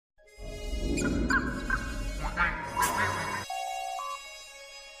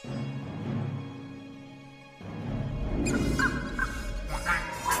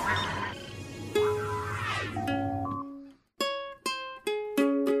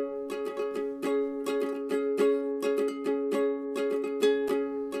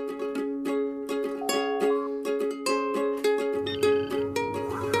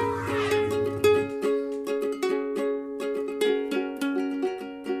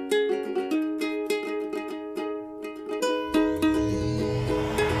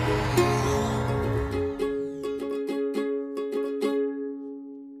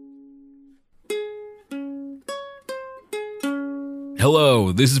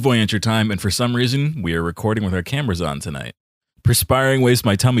Hello, this is Voyenture time, and for some reason, we are recording with our cameras on tonight. Perspiring wastes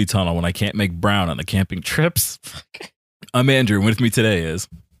my tummy tunnel when I can't make brown on the camping trips. I'm Andrew, and with me today is...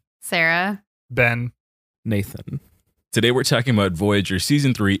 Sarah. Ben. Nathan. Today we're talking about Voyager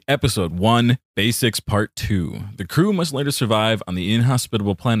Season 3, Episode 1, Basics Part 2. The crew must later survive on the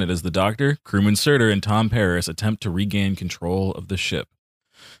inhospitable planet as the Doctor, crewman Surtur, and Tom Paris attempt to regain control of the ship.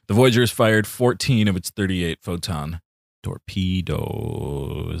 The Voyager has fired 14 of its 38 photon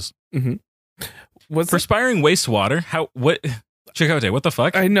torpedoes. Mm-hmm. Perspiring wastewater? What? Chakotay, what the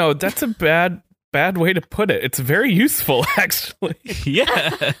fuck? I know, that's a bad way to put it. It's very useful, actually.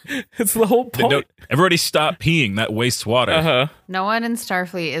 Yeah. It's the whole point. No, everybody stop peeing. That wastes water. Uh-huh. No one in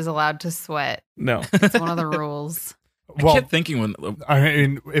Starfleet is allowed to sweat. No. It's one of the rules. I kept thinking when... I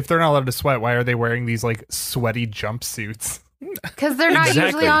mean, if they're not allowed to sweat, why are they wearing these like sweaty jumpsuits? Because they're not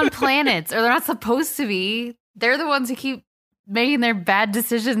Exactly. usually on planets, or they're not supposed to be. They're the ones who keep making their bad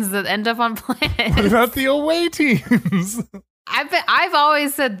decisions that end up on planets. What about the away teams? I've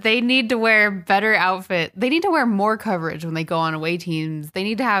always said they need to wear better outfit. They need to wear more coverage when they go on away teams. They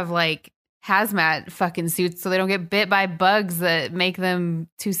need to have like hazmat fucking suits so they don't get bit by bugs that make them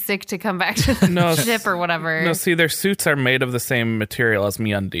too sick to come back to the ship or whatever. No, see, their suits are made of the same material as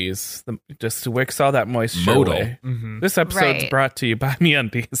MeUndies. Just to wicks all that moisture Modal. away. Mm-hmm. This episode's Right. brought to you by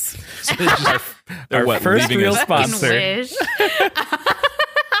MeUndies. They're Our what, first leaving real us- Fucking sponsor. wish.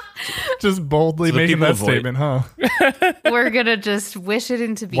 Just boldly So the making people that avoid- statement, huh? We're gonna just wish it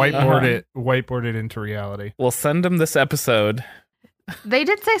into being. Whiteboard it into reality. We'll send them this episode. They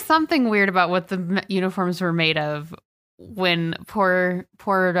did say something weird about what the uniforms were made of when poor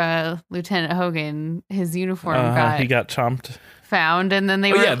Lieutenant Hogan, his uniform He got chomped. found, and then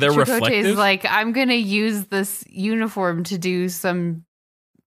they Oh, were yeah, they're Chakotay's reflective? like, I'm gonna use this uniform to do some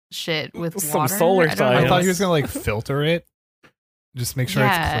shit with Some water. solar I don't know. I science. thought he was gonna like filter it, just make sure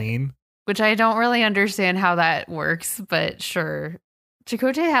Yeah. it's clean. Which I don't really understand how that works, but sure.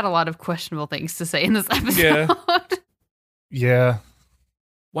 Chakotay had a lot of questionable things to say in this episode. Yeah. Yeah.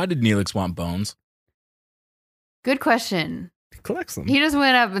 Why did Neelix want bones? Good question. He collects them. He just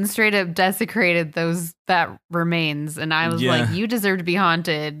went up and straight up desecrated that remains, and I was Yeah. like, "You deserve to be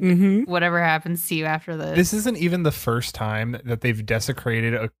haunted. Mm-hmm. Whatever happens to you after this." This isn't even the first time that they've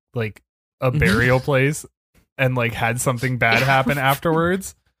desecrated a burial place and like had something bad happen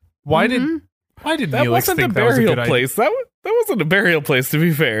afterwards. Why did Mhm. That That wasn't a think that was a burial good place. That wasn't a burial place, to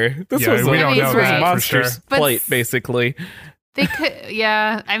be fair. This Yeah, was we a, don't this know was that a for monster's sure. But plate, basically. They could,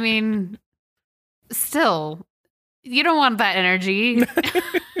 yeah. I mean, still, you don't want that energy.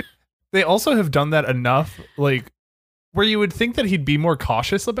 They also have done that enough, like where you would think that he'd be more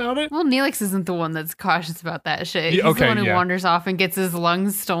cautious about it. Well, Neelix isn't the one that's cautious about that shit. Yeah, He's the okay, one who yeah. wanders off and gets his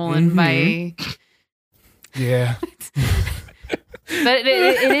lungs stolen by. Yeah. But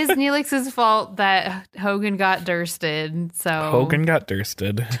it is Neelix's fault that Hogan got dursted. So Hogan got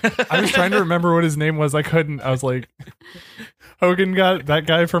dursted. I was trying to remember what his name was. I couldn't. I was like, Hogan got that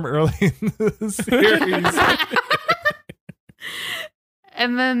guy from early in the series.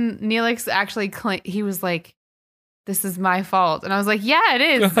 And then Neelix actually he was like, "This is my fault," and I was like, "Yeah, it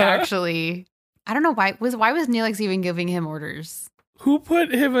is actually." I don't know why was Neelix even giving him orders Who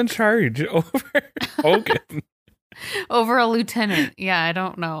put him in charge over Hogan? over a lieutenant? Yeah, I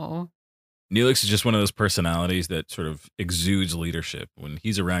don't know. Neelix is just one of those personalities that sort of exudes leadership. When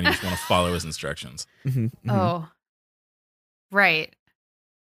he's around, you just want to follow his instructions. Oh, right.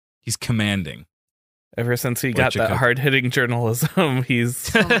 He's commanding. Ever since he Like got that Chakotay. hard-hitting journalism,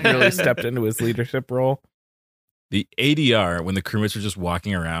 he's Oh my really God. stepped into his leadership role. The ADR, when the crewmates were just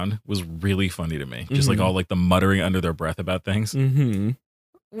walking around, was really funny to me. Just like Mhm. all like the muttering under their breath about things. Mm-hmm.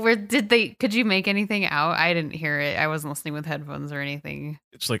 Could you make anything out? I didn't hear it. I wasn't listening with headphones or anything.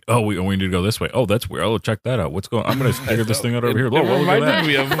 It's like, oh, we need to go this way. Oh, that's weird. Oh, check that out. What's going on? I'm going to figure this thing out over here. It Oh, well, look at reminded that.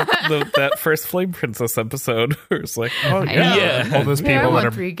 me of that first Flame Princess episode. Where it's like, oh, I yeah. know. Yeah. All those Yeah, I people that want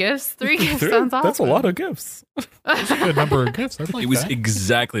are 3 gifts. 3 gifts sounds awesome. That's a lot of gifts. a good number of gifts. I'd like It was that.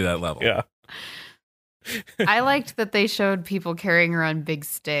 exactly that level. Yeah. I liked that they showed people carrying around big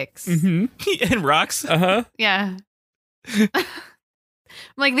sticks. Mm-hmm. And rocks. Uh-huh. Yeah.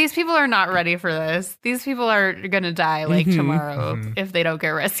 Like, these people are not ready for this. These people are going to die like Mhm. tomorrow Mhm. if they don't get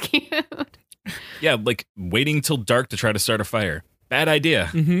rescued. Yeah, like waiting till dark to try to start a fire. Bad idea.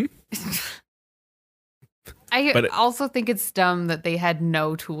 Mm-hmm. I But it- also think it's dumb that they had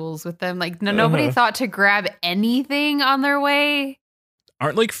no tools with them. Like, nobody thought to grab anything on their way.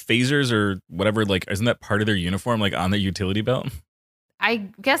 Aren't like phasers or whatever, like, isn't that part of their uniform, like on their utility belt? I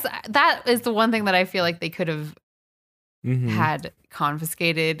guess that is the one thing that I feel like they could have Mm-hmm. had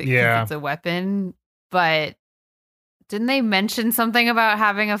confiscated because Yeah. it's a weapon. But Didn't they mention something about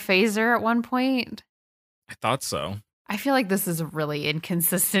having a phaser at one point? I thought so. I feel like this is really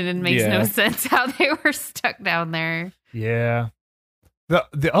inconsistent and makes Yeah. no sense how they were stuck down there. Yeah.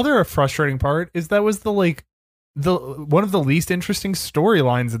 The other frustrating part is that was the one of the least interesting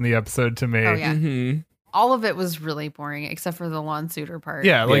storylines in the episode to me. Oh, yeah. Mm-hmm. All of it was really boring except for the lawn suitor part.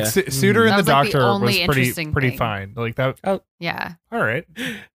 Yeah, like Yeah. Suitor That and the was, like, the doctor only was interesting pretty thing. fine. Like that. Yeah. All right.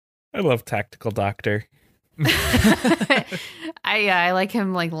 I love Tactical Doctor. I like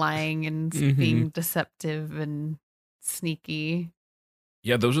him like lying and Mhm. being deceptive and sneaky.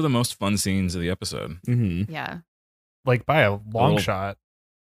 Yeah, those are the most fun scenes of the episode. Mm-hmm. Yeah. Like by a long Little- shot.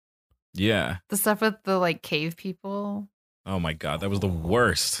 Yeah. The stuff with the like cave people. Oh my god, that was the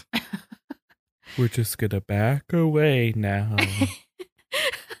worst. We're just gonna back away now.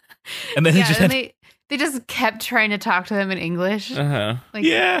 And then Yeah, it just and had, they just kept trying to talk to him in English. Uh-huh. Like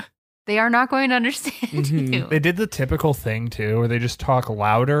yeah. they are not going to understand Mhm. you. They did the typical thing too, where they just talk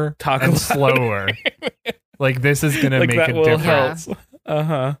louder Talk and louder. slower. Like this is gonna Like make that a will difference. help.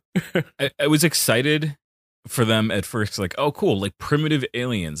 Uh-huh. I was excited for them at first, like, oh, cool, like primitive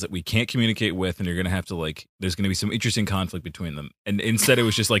aliens that we can't communicate with, and you're gonna have to like, there's gonna be some interesting conflict between them. And instead, it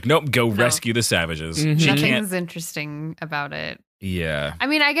was just like, nope, go rescue the savages. Mhm. She can't. Nothing's interesting about it. Yeah, I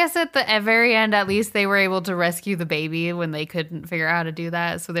mean, I guess at the very end, at least they were able to rescue the baby when they couldn't figure out how to do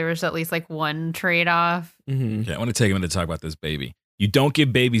that. So there was at least like one trade off. Mm-hmm. yeah. I want to take a minute to talk about this baby. You don't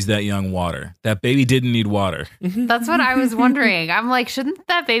give babies that young water. That baby didn't need water. That's what I was wondering. I'm like, shouldn't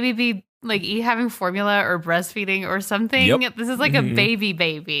that baby be like having formula or breastfeeding or something? Yep. This is like Mhm. a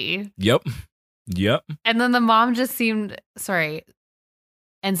baby. Yep. And then the mom just seemed, sorry,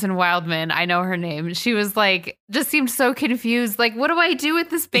 Ensign Wildman, I know her name. She was like, just seemed so confused. Like, what do I do with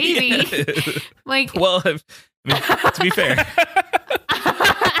this baby? Yeah. Like, Well, I mean, to be fair,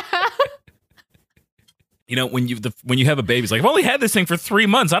 you know, when you have a baby, it's like, I've only had this thing for 3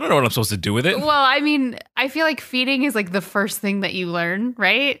 months. I don't know what I'm supposed to do with it. well, I mean, I feel like feeding is like the first thing that you learn,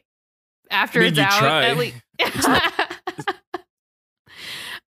 right? After I mean, it's you out, try. at least.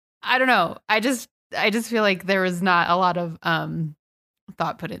 I don't know. I just feel like there was not a lot of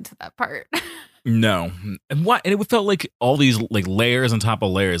thought put into that part. No, and what? And it felt like all these like layers on top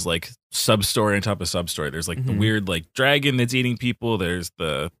of layers, like sub story on top of sub story. There's like the Mhm. weird like dragon that's eating people. There's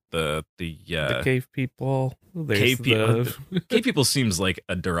the The cave people. There's cave people. the- Cave people seems like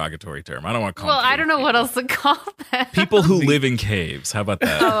a derogatory term. I don't want to call. Well, them I cave don't know what people. else to call them. People who live in caves. How about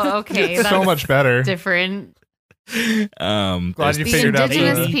that? Oh, okay. So That's much better. different. Glad there's you The figured out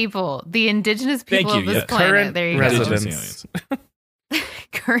indigenous the- people. The indigenous Thank people you, of this yeah. planet. Current There you indigenous go. residents. aliens.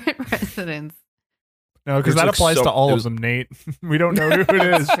 Current residents. No, because Which that looks applies so- to all it of was- them, Nate. We don't know who it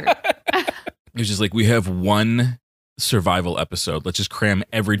is. That's true. It was just like, we have one survival episode. Let's just cram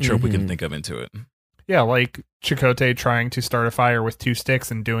every trope we can Mhm. think of into it. Yeah, like Chakotay trying to start a fire with 2 sticks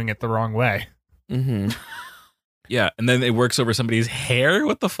and doing it the wrong way. Mm-hmm. Yeah, and then it works over somebody's hair.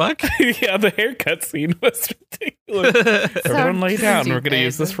 What the fuck? Yeah, the haircut scene was ridiculous. Everyone lay down. We're going to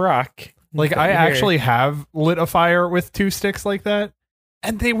use stupid. this rock. Like Cut I your hair. actually have lit a fire with 2 sticks like that,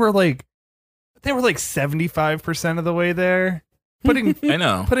 and they were like 75% of the way there. Putting I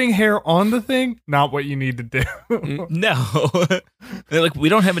know. putting hair on the thing, not what you need to do. No. They're like, we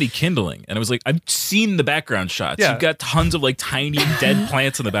don't have any kindling. And I was like, I've seen the background shots. Yeah. You've got tons of like tiny dead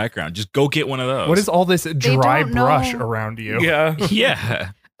plants in the background. Just go get one of those. What is all this dry don't know. brush around you? Yeah. Yeah.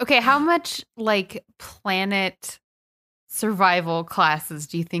 Okay, how much like planet survival classes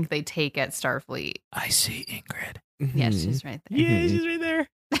do you think they take at Starfleet? I see Ingrid. Yeah, Mhm. she's right there. Yeah, she's right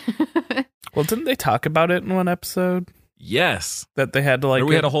there. Well, didn't they talk about it in one episode? Yes. That they had to like. Or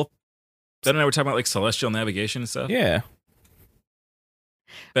we had a whole. Ben and I were talking about like celestial navigation and stuff. Yeah.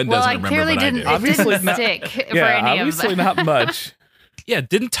 Ben well, doesn't I remember, clearly but didn't. I It do. Obviously didn't not- stick for Yeah, any obviously of them. not much. Yeah,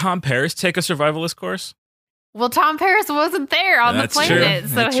 didn't Tom Paris take a survivalist course? Well, Tom Paris wasn't there on That's the planet, true.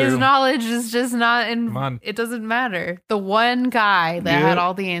 so That's his true. knowledge is just not in. Come on. It doesn't matter. The one guy that Yeah. had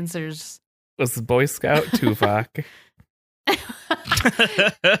all the answers. Was the Boy Scout Tuvok.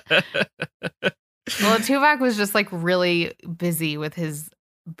 Well, Tuvok was just like really busy with his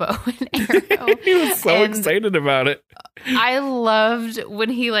bow and arrow. He was so And excited about it. I loved when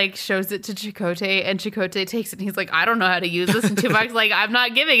he like shows it to Chakotay and Chakotay takes it and he's like, I don't know how to use this. And Tuvok's like, I'm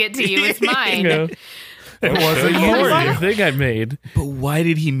not giving it to you. It's mine. Yeah. It wasn't What was for that you. thing I made? But why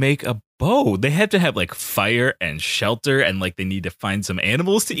did he make a bow? They had to have like fire and shelter, and like they need to find some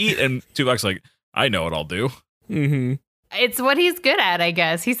animals to eat. And Tuvok's like, I know what I'll do. Mm-hmm. It's what he's good at, I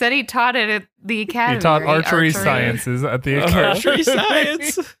guess. He said he taught it at the academy. He taught right? archery sciences at the Uh-huh. academy. Archery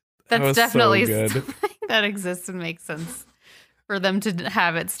science. That's was so definitely good. something that exists and makes sense for them to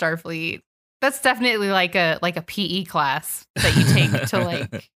have at Starfleet. That's definitely like a PE class that you take to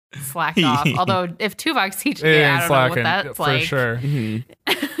like slack off. Although if Tuvok's teaching it, I don't know what that's for like. sure.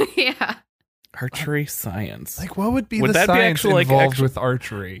 Yeah. Archery science. Like, what would be Would the that be science actual, like, involved actual- with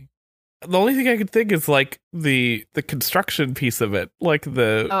archery? The only thing I could think is like the construction piece of it, like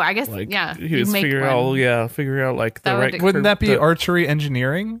the. Oh, I guess like, yeah. He was you make figuring one. out, figuring out like That the would- right. Wouldn't that be the- archery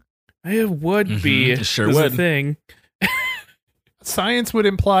engineering? It would be. It sure is the would. thing. Science would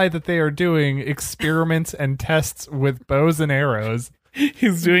imply that they are doing experiments and tests with bows and arrows.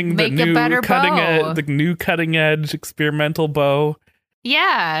 He's doing Make a the better bow. new cutting edge experimental bow.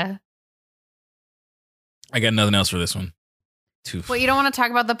 Yeah. I got nothing else for this one. Well, you don't want to talk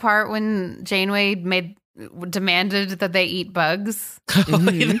about the part when Janeway demanded that they eat bugs.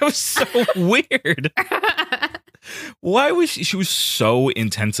 That was so weird. Why was she was so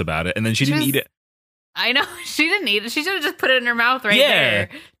intense about it, and then she didn't eat it? I know. She didn't eat it. She should have just put it in her mouth right Yeah. there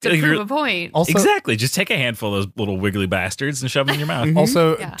to Like, prove you're- a point. Also, Exactly. Just take a handful of those little wiggly bastards and shove them in your mouth.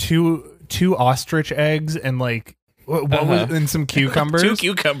 also Yeah. two ostrich eggs and like what was and some cucumbers 2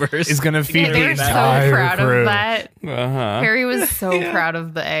 cucumbers. is gonna feed Yeah, the they were so entire proud crew. of that. Uh-huh. Harry was so proud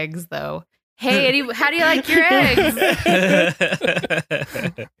of the eggs, though. Hey, Eddie, how do you like your eggs?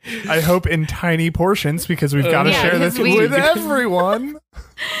 I hope in tiny portions because we've got to Yeah, share this because we- with everyone.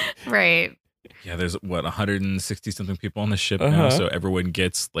 Right. Yeah, there's 160 something people on the ship now, Uh-huh. so everyone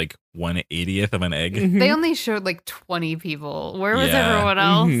gets like 1/80th of an egg. Mhm. They only showed like 20 people. Where was Yeah. everyone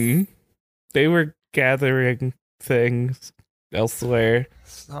else? Mhm. They were gathering things elsewhere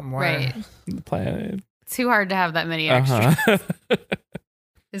Somewhere. Right. on the planet. Too hard to have that many extras Uh-huh.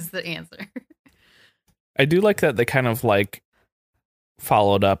 is the answer. I do like that they kind of like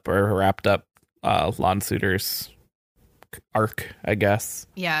followed up or wrapped up Lon Suitor's arc, I guess.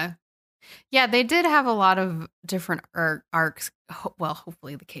 Yeah. Yeah, they did have a lot of different arcs. Well,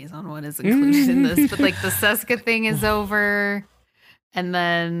 hopefully the Kazon one is included in this, but like the Seska thing is over. And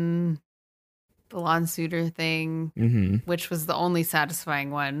then the Lon Suitor thing, Mm-hmm. which was the only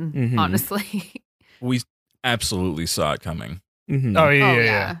satisfying one, Mhm. honestly. We absolutely saw it coming. Mm-hmm. Oh yeah, Oh, yeah, yeah.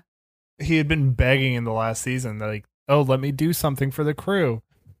 yeah. He had been begging in the last season, like, "Oh, let me do something for the crew."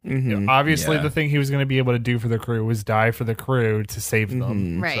 Mm-hmm. Obviously, Yeah. the thing he was going to be able to do for the crew was die for the crew to save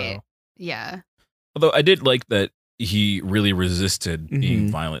them. Mhm. Right. So, Yeah. Although I did like that he really resisted being Mhm.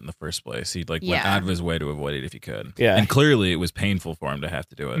 violent in the first place. He like went Yeah. out of his way to avoid it if he could. Yeah. And clearly it was painful for him to have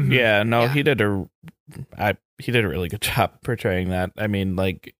to do it. Mhm. Yeah, no, Yeah. he did a really good job portraying that. I mean,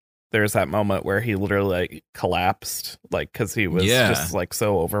 like there's that moment where he literally like collapsed, like because he was Yeah. just like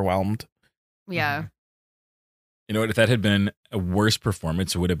so overwhelmed. Yeah. You know what? If that had been a worse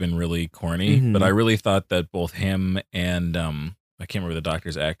performance, it would have been really corny. Mhm. But I really thought that both him and I can't remember the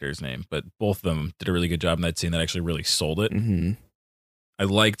doctor's actor's name, but both of them did a really good job in that scene that actually really sold it. Mm-hmm. I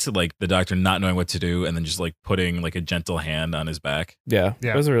liked like the doctor not knowing what to do and then just like putting like a gentle hand on his back. Yeah,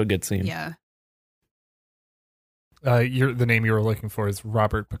 Yeah. it was a real good scene. Yeah. the name you were looking for is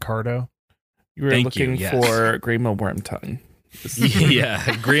Robert Picardo. You were Thank you, looking yes. for Grima Wormtongue. Yeah,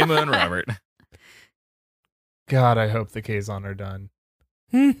 Grima and Robert. God, I hope the Kazon are done.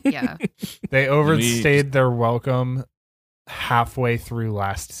 Yeah. They overstayed their welcome halfway through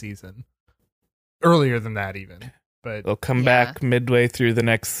last season. Earlier than that, even. But They'll come Yeah. back midway through the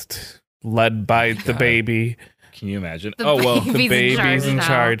next, led by the God. baby. Can you imagine? The Oh well. baby. The Baby's in baby's in charge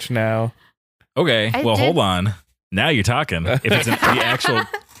charge now. Okay. I Well, did- hold on. Now you're talking. If it's the actual,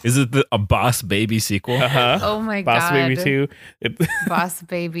 is it a Boss Baby sequel? Uh-huh. Oh my Boss god. Baby 2. Boss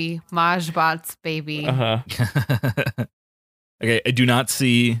baby. Majbot's baby. Uh-huh. Okay, I do not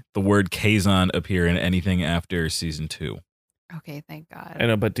see the word Kazon appear in anything after season 2. Okay, thank God. I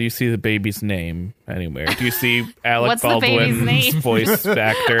know, but do you see the baby's name anywhere? Do you see Alec What's the baby's Baldwin's name? voice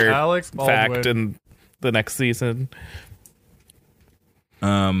actor Alex Baldwin. fact in the next season?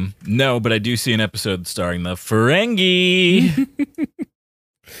 No, but I do see an episode starring the Ferengi.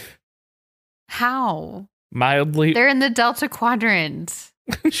 How? Mildly, They're in the Delta Quadrant.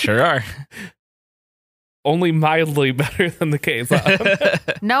 Sure are. only mildly better than the Kazon.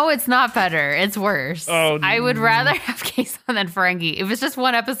 No, it's not better. It's worse. Oh, I would rather have Kazon than Ferengi. If it's just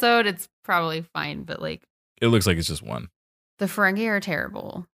one episode, it's probably fine. But like It looks like it's just one. the Ferengi are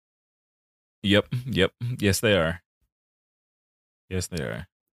terrible. Yep. Yes, they are. Yes, they are.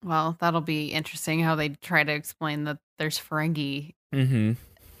 Well, that'll be interesting how they try to explain that there's Ferengi Mm-hmm.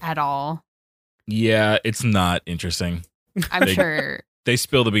 at all. Yeah, it's not interesting. I'm They- sure. They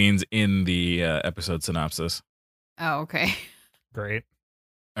spill the beans in the episode synopsis. Oh, okay. great.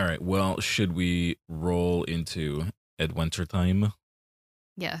 All right. Well, should we roll into Adventure time?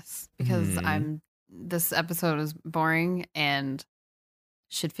 Yes, because Hmm. this episode is boring and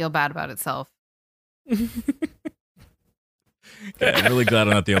should feel bad about itself. Yeah, I'm really glad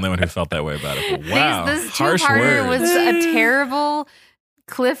I'm not the only one who felt that way about it. But wow, This harsh two-parter words. was a terrible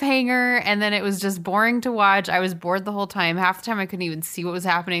cliffhanger, and then it was just boring to watch. I was bored the whole time. Half the time I couldn't even see what was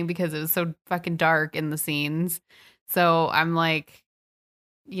happening because it was so fucking dark in the scenes. So I'm like,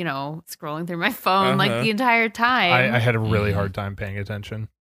 scrolling through my phone like the entire time. I had a really hard time paying attention.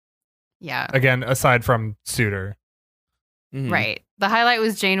 Yeah. Again, aside from Suitor. Right. The highlight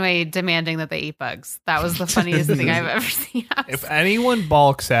was Janeway demanding that they eat bugs. That was the funniest thing I've ever seen. If anyone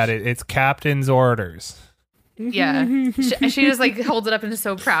balks at it, it's Captain's orders. Yeah. She just like holds it up and is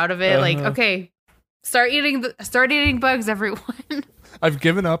so proud of it. Like, okay, start eating bugs, everyone. I've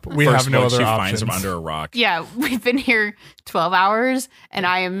given up. We First have no book, other she options. finds them under a rock. Yeah, we've been here 12 hours and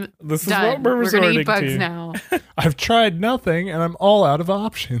I am This is done. what we're We're going to resorting eat bugs to. now. I've tried nothing, and I'm all out of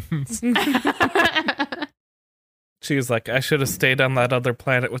options. She was like, I should have stayed on that other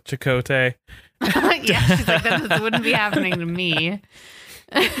planet with Chakotay. Yeah, she's like, that wouldn't be happening to me.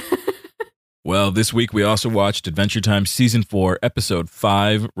 Well, this week we also watched Adventure Time Season 4, Episode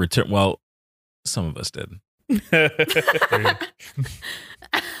 5, Return. Well, some of us did.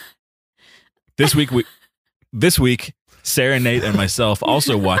 This week, Sarah, Nate, and myself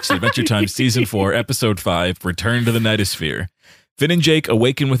also watched Adventure Time Season 4, Episode 5, Return to the Nightosphere. Finn and Jake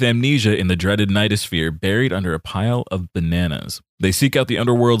awaken with amnesia in the dreaded Nightosphere, buried under a pile of bananas. They seek out the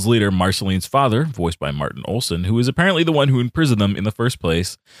underworld's leader, Marceline's father, voiced by Martin Olson, who is apparently the one who imprisoned them in the first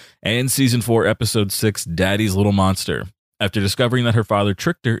place, and Season 4, Episode 6, Daddy's Little Monster. After discovering that her father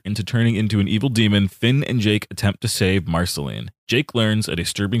tricked her into turning into an evil demon, Finn and Jake attempt to save Marceline. Jake learns a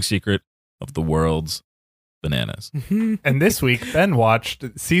disturbing secret of the world's bananas. And this week, Ben watched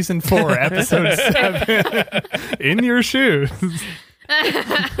Season 4, Episode 7, In Your Shoes.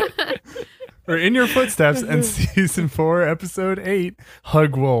 Or In Your Footsteps, and Season 4, Episode 8,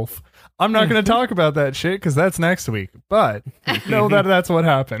 Hug Wolf. I'm not going to talk about that shit because that's next week, but know that that's what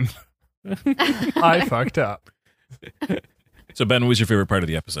happened. I fucked up. So, Ben, what was your favorite part of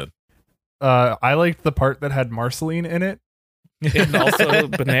the episode? I liked the part that had Marceline in it. And also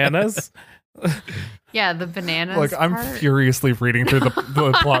bananas. Yeah, the bananas. Look, I'm part. furiously reading through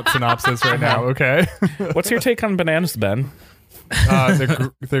the plot synopsis right now, okay? What's your take on bananas, Ben?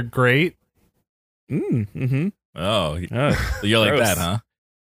 They're great. Mm-hmm. Oh, Oh, you're like gross. that,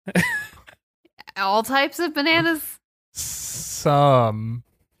 huh? All types of bananas. Some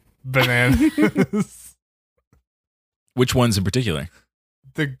bananas. Which ones in particular?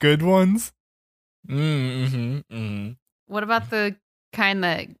 The good ones. What about the kind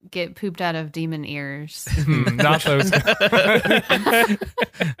that get pooped out of demon ears? Not those.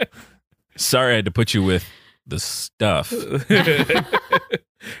 Sorry I had to put you with the stuff.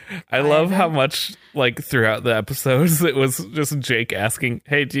 I love how much, like, throughout the episodes, it was just Jake asking,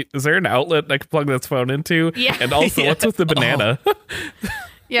 hey, is there an outlet I can plug this phone into? Yeah. And also, what's with the banana?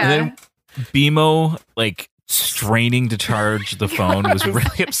 Yeah. And then BMO, like, straining to charge the phone was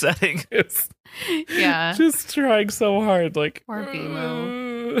really upsetting. It's Yeah. just trying so hard. Like, Poor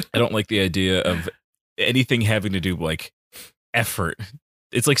BMO. I don't like the idea of anything having to do, like, effort.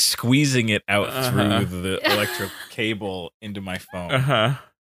 It's like squeezing it out through the electric cable into my phone. Uh-huh.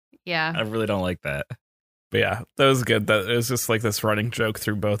 Yeah. I really don't like that. But yeah, that was good. That it was just like this running joke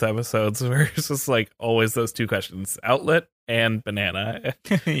through both episodes where it's just like always those two questions, outlet and banana.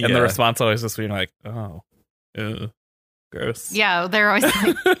 And the response always just being like, oh, ew, gross. Yeah, they're always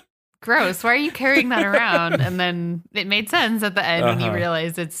like, gross. Why are you carrying that around? And then it made sense at the end when you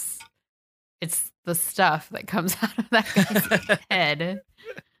realized it's the stuff that comes out of that guy's head.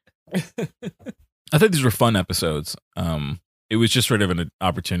 I thought these were fun episodes. It was just sort of an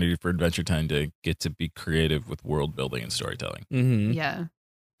opportunity for Adventure Time to get to be creative with world building and storytelling. Mm-hmm. Yeah.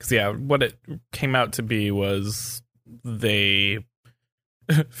 Because yeah, what it came out to be was they,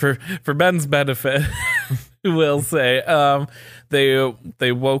 for Ben's benefit, we'll say,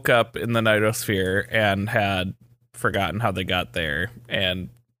 they woke up in the Nightosphere and had forgotten how they got there, and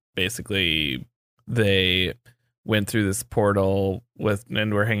basically they went through this portal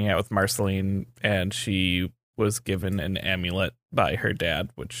and were hanging out with Marceline, and she was given an amulet by her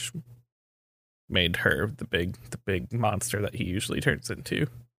dad, which made her the big monster that he usually turns into.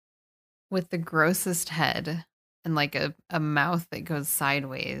 With the grossest head and like a mouth that goes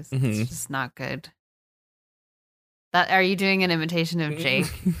sideways. Mhm. It's just not good. Are you doing an imitation of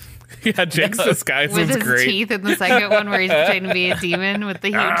Jake? Yeah, Jake's disguise With was his great. teeth in the second one where he's pretending to be a demon with the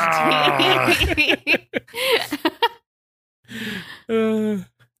huge teeth.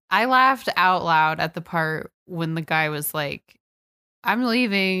 I laughed out loud at the part when the guy was like, I'm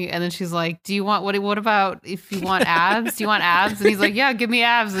leaving. And then she's like, do you want, what about if you want abs? Do you want abs? And he's like, yeah, give me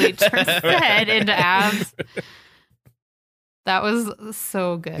abs. And he turns his head into abs. That was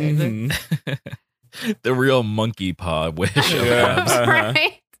so good. Mm-hmm. The real monkey paw wish of abs.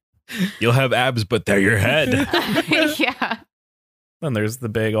 Right? You'll have abs, but they're your head. Yeah. Then there's the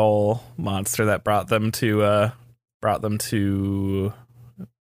big ol' monster that brought them to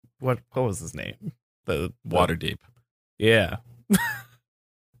what was his name? The Waterdeep. Yeah.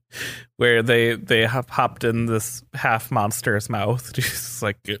 Where they have hopped in this half monster's mouth. Just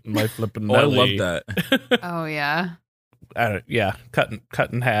like getting my flipping Oh, I belly. love that. Oh, yeah.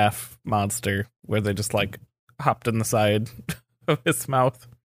 Cut in half monster where they just like hopped in the side of his mouth.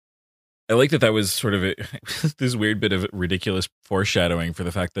 I like that was sort of this weird bit of ridiculous foreshadowing for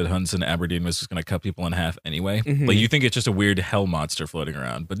the fact that Hudson Aberdeen was just going to cut people in half anyway. Mhm. Like, you think it's just a weird hell monster floating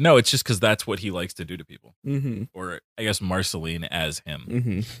around. But no, it's just because that's what he likes to do to people. Mm-hmm. Or, I guess, Marceline as him.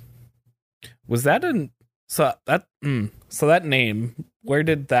 Mm-hmm. Was that so that name, where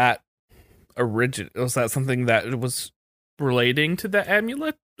did that originate? Was that something that was relating to the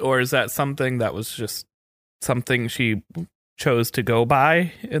amulet? Or is that something that was just something she chose to go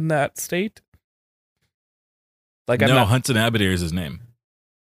by in that state? Like, No, Hudson Aberdeen is his name.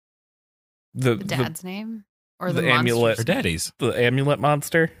 The dad's name? Or the amulet. Her daddy's. The amulet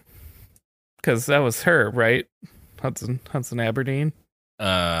monster? Because that was her, right? Hudson Aberdeen.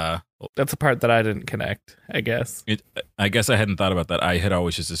 That's a part that I didn't connect, I guess. I guess I hadn't thought about that. I had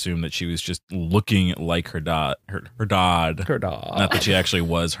always just assumed that she was just looking like her dad. Her dad. Her dad. Not that she actually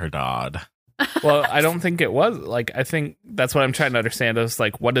was her dad. Well, I don't think it was. Like, I think that's what I'm trying to understand is,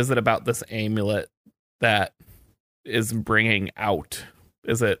 like, what is it about this amulet that is bringing out?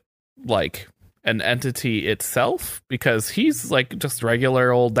 Is it, like, an entity itself? Because he's, like, just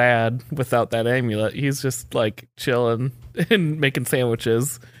regular old dad without that amulet. He's just, like, chilling and making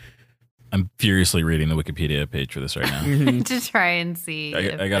sandwiches. I'm furiously reading the Wikipedia page for this right now. To try and see.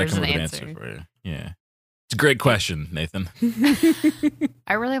 I got to come up with an answer for you. Yeah. It's a great question, Nathan.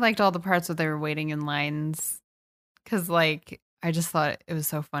 I really liked all the parts where they were waiting in lines because, like, I just thought it was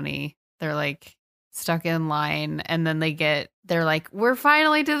so funny. They're like stuck in line, and then they're like, "We're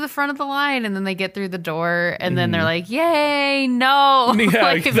finally to the front of the line," and then they get through the door, and then they're like, "Yay, no!" Yeah,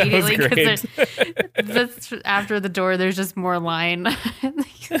 like that was immediately great. that's after the door. There's just more line.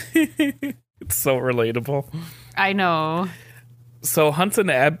 It's so relatable. I know. So Hudson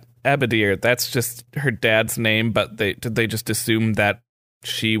Aberdeen, that's just her dad's name, but did they just assume that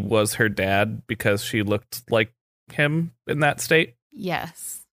she was her dad because she looked like him in that state?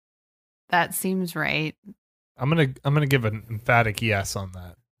 Yes, that seems right. I'm gonna give an emphatic yes on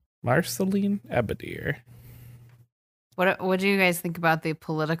that. Marceline Aberdeen. What do you guys think about the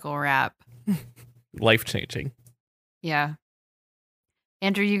political rap? Life-changing. Yeah.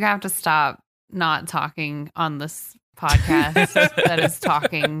 Andrew, you have to stop not talking on this podcast that is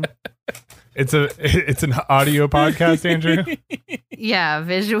talking. It's an audio podcast, Andrew. Yeah,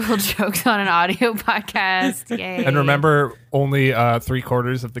 visual jokes on an audio podcast. Yay. And remember, only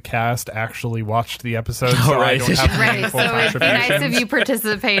 3/4 of the cast actually watched the episode, so I right. don't have Right, meaningful so it'd be nice if contributions. you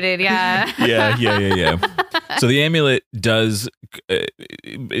participated. Yeah. Yeah. So the amulet does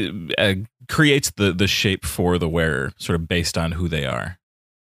creates the shape for the wearer, sort of based on who they are.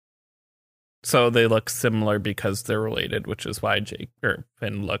 So they look similar because they're related, which is why Jake or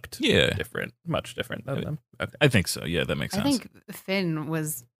Finn looked different, much different than them. Okay. I think so. Yeah, that makes sense. I think Finn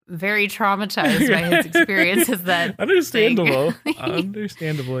was very traumatized by his experiences that Understandable. thing.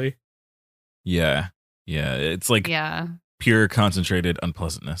 Understandably. Yeah. It's like Yeah, pure concentrated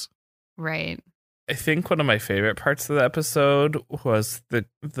unpleasantness. right. I think one of my favorite parts of the episode was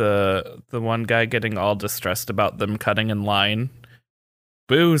the one guy getting all distressed about them cutting in line.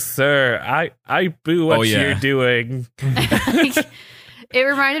 Boo, sir. I boo what you're doing. It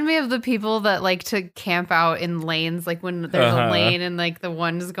reminded me of the people that like to camp out in lanes, like when there's a lane and like the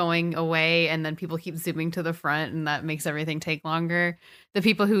one's going away and then people keep zooming to the front and that makes everything take longer. The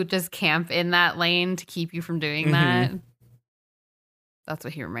people who just camp in that lane to keep you from doing that. That's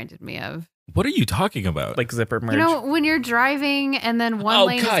what he reminded me of. What are you talking about? Like zipper merge. You know, when you're driving and then one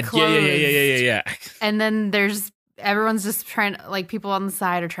lane is closed. Yeah. And then everyone's just trying, like people on the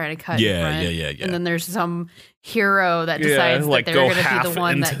side are trying to cut in front. Yeah. And then there's some hero that decides like that they're going to half be the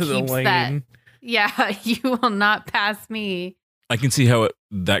one that into the keeps lane. that. Yeah, you will not pass me. I can see how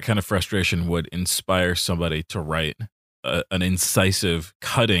that kind of frustration would inspire somebody to write an incisive,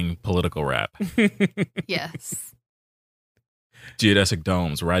 cutting political rap. Yes. Geodesic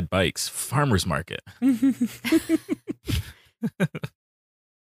domes, ride bikes, farmer's market.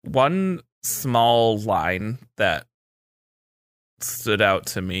 One small line that stood out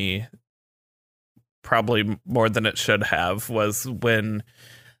to me, probably more than it should have, was when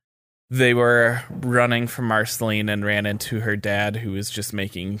they were running from Marceline and ran into her dad, who was just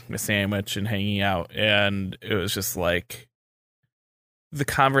making a sandwich and hanging out. And it was just like the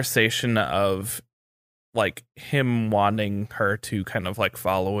conversation of like him wanting her to kind of like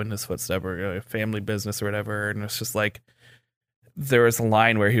follow in his footsteps or family business or whatever. And it's just like, there was a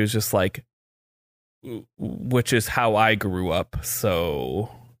line where he was just like, which is how I grew up. So,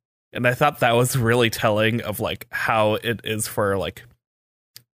 and I thought that was really telling of like how it is for like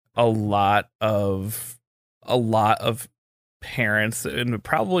a lot of parents, and it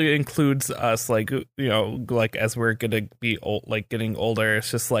probably includes us, like, you know, like as we're gonna be old, like getting older.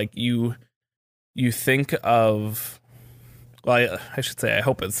 It's just like you think of, well, I should say, I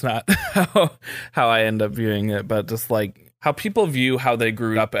hope it's not how I end up viewing it, but just like how people view how they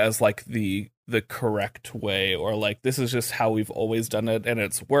grew up as like the correct way, or like this is just how we've always done it and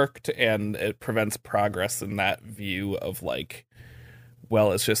it's worked, and it prevents progress in that view of like,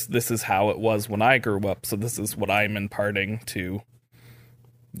 well, it's just, this is how it was when I grew up, so this is what I'm imparting to,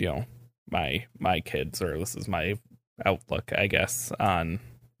 you know, my kids, or this is my outlook, I guess, on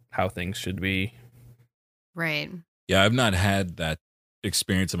how things should be. Right. Yeah, I've not had that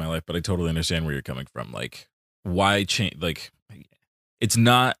experience in my life, but I totally understand where you're coming from. Like, why change? Like, it's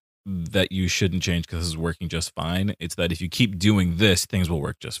not that you shouldn't change because this is working just fine. It's that if you keep doing this, things will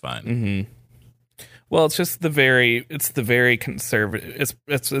work just fine. Mm-hmm. Well, it's just the very conservative.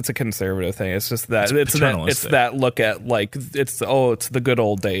 It's a conservative thing. It's just that it's that look at like it's the good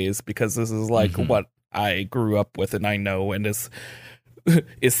old days, because this is like what I grew up with and I know and is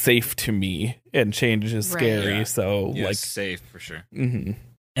safe to me, and change is scary. Yeah. So Yeah, like safe for sure. Mm-hmm.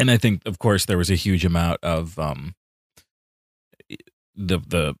 And I think, of course, there was a huge amount of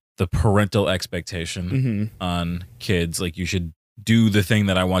the parental expectation on kids, like you should do the thing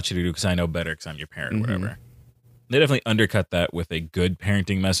that I want you to do because I know better because I'm your parent, or whatever. They definitely undercut that with a good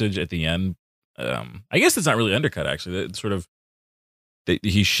parenting message at the end. I guess it's not really undercut, actually. It's sort of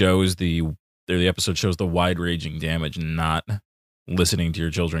he shows the episode shows the wide-ranging damage not listening to your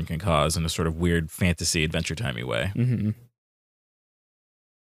children can cause in a sort of weird fantasy adventure timey way.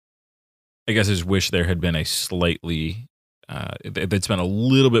 I guess I just wish there had been a slightly they'd spent a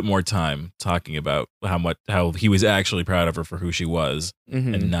little bit more time talking about how he was actually proud of her for who she was,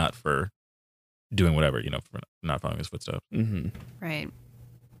 and not for doing whatever, you know, for not following his footsteps. Right.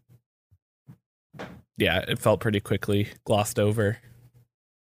 Yeah, it felt pretty quickly glossed over.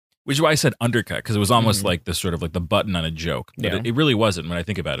 Which is why I said undercut, because it was almost like this sort of like the button on a joke. But it really wasn't when I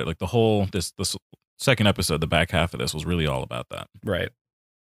think about it. Like the whole, this second episode, the back half of this was really all about that. Right.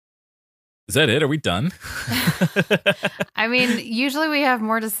 Is that it? Are we done? I mean, usually we have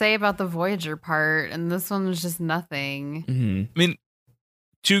more to say about the Voyager part, and this one was just nothing. I mean,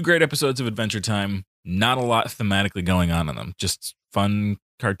 2 great episodes of Adventure Time. Not a lot thematically going on in them. Just fun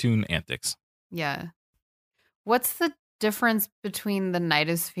cartoon antics. Yeah. What's the difference between the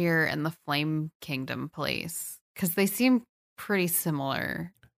Nightosphere and the Flame Kingdom place? Because they seem pretty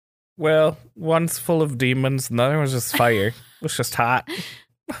similar. Well, one's full of demons, and the other one's just fire. It was just hot.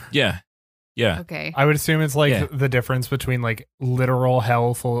 Yeah. Okay. I would assume it's like the difference between like literal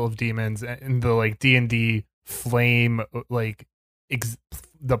hell full of demons and the like D&D flame, like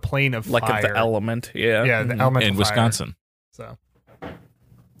the plane of like fire. Of the element. Yeah. The element in Wisconsin. So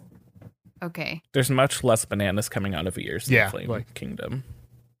okay. There's much less bananas coming out of ears in the Flame Kingdom.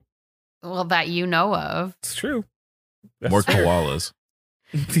 Well, that you know of. It's true. More koalas.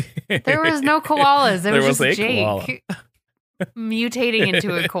 There was no koalas. There was just Jake koala. mutating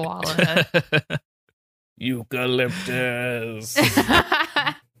into a koala. Eucalyptus.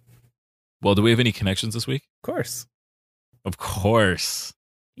 Well, do we have any connections this week? Of course. Of course.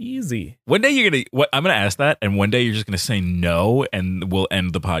 Easy. One day I'm gonna ask that, and one day you're just gonna say no, and we'll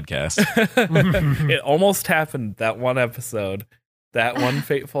end the podcast. It almost happened, that one episode. That one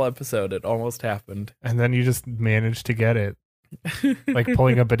fateful episode, it almost happened. And then you just managed to get it. Like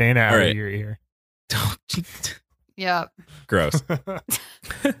pulling a banana out of your ear. Yep. Gross.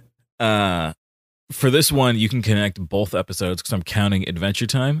 For this one, you can connect both episodes because I'm counting Adventure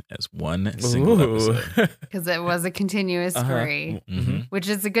Time as one single episode. Because it was a continuous story, which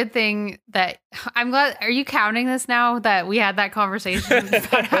is a good thing. That I'm glad. Are you counting this now that we had that conversation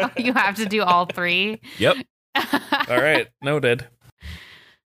about how you have to do all 3? Yep. All right. Noted.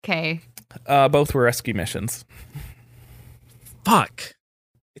 Okay. Both were rescue missions. Fuck.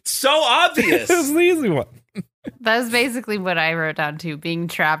 It's so obvious. It was the easy one. That was basically what I wrote down too. Being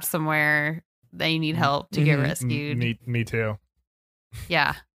trapped somewhere, they need help to get rescued. Me too.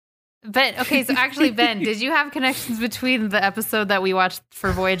 Yeah. But okay, so actually, Ben, did you have connections between the episode that we watched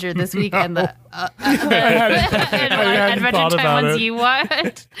for Voyager this week and the hadn't thought Adventure Time about ones it. you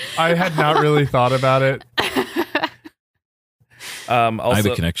watched? I had not really thought about it. Also, I have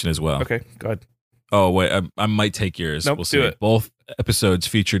a connection as well. Okay, go ahead. Oh, wait. I might take yours. Nope, we'll do see. it. Both episodes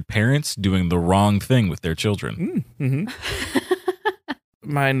featured parents doing the wrong thing with their children.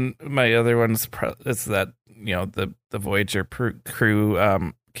 My other one is that the Voyager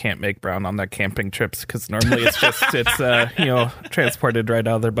crew can't make brown on their camping trips because normally it's transported right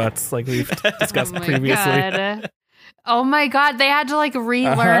out of their butts like we've discussed previously. God. Oh my God, they had to like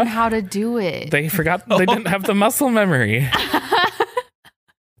relearn how to do it. They forgot they didn't have the muscle memory.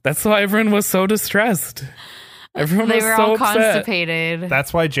 That's why everyone was so distressed. Everyone They was were so all upset. constipated.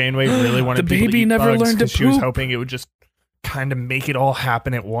 That's why Janeway really wanted The people to baby eat never bugs, learned to 'cause she was poop. hoping it would just kind of make it all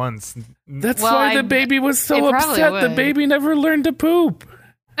happen at once. That's Well, why the baby was so it probably upset. The would. baby never learned to poop.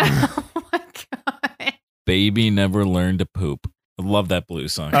 Oh my God. Baby never learned to poop. I love that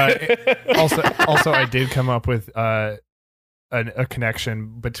blues song. Also, I did come up with a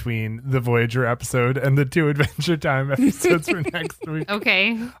connection between the Voyager episode and the 2 Adventure Time episodes for next week.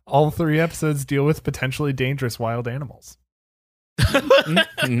 Okay. All 3 episodes deal with potentially dangerous wild animals.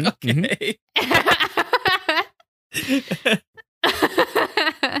 Okay.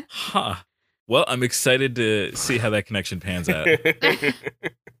 Huh. Well, I'm excited to see how that connection pans out.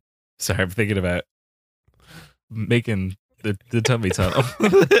 Sorry, I'm thinking about making the tummy tunnel.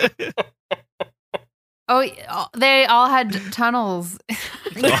 Oh, they all had tunnels.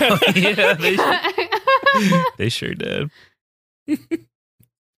 Oh, yeah, they sure did.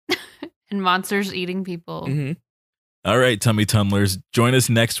 And monsters eating people. All right, Tummy Tumblers, join us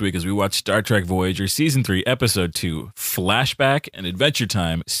next week as we watch Star Trek Voyager Season 3, Episode 2, Flashback, and Adventure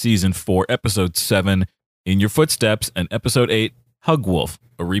Time, Season 4, Episode 7, In Your Footsteps, and Episode 8, Hug Wolf,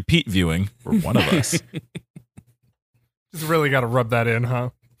 a repeat viewing for one of us. Just really got to rub that in,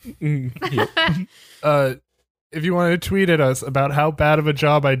 huh? Yep. If you want to tweet at us about how bad of a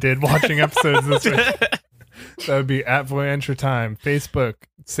job I did watching episodes this week, that would be at Voyenture Time. Facebook,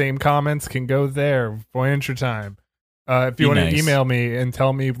 same comments can go there. Voyenture Time. If you Be want nice. to email me and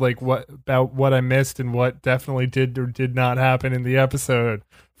tell me like what I missed and what definitely did or did not happen in the episode,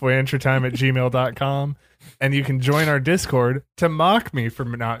 voyenturetime@gmail.com. And you can join our Discord to mock me for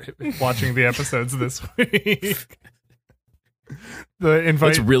not watching the episodes this week. The invite.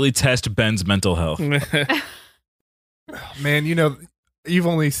 Let's really test Ben's mental health. Man, you've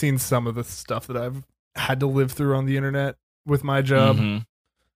only seen some of the stuff that I've had to live through on the internet with my job. Mhm.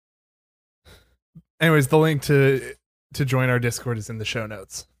 Anyways, the link to join our Discord is in the show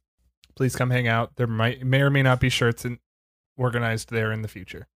notes. Please come hang out. There may or may not be shirts organized there in the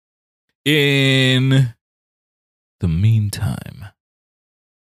future. In the meantime,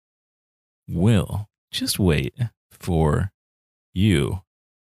 we'll just wait for you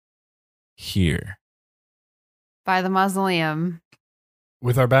here. By the mausoleum.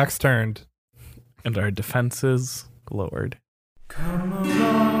 With our backs turned. And our defenses lowered. Come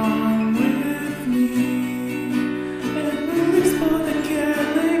along with me and we'll explore the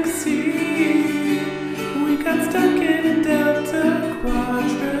galaxy. We got stuck in a Delta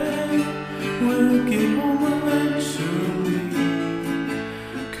Quadrant. We'll get home eventually.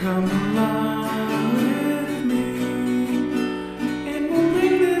 Come along with me and we'll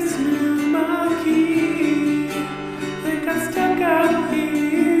bring this new marquee. They got stuck out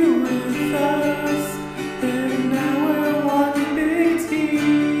here with us. And now we're one big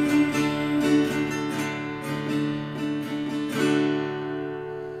team.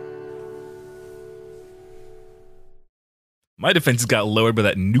 My defenses got lowered by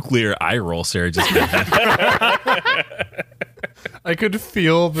that nuclear eye roll Sarah just did. I could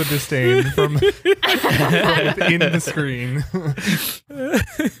feel the disdain from within the screen.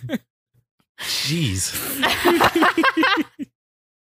 Jeez.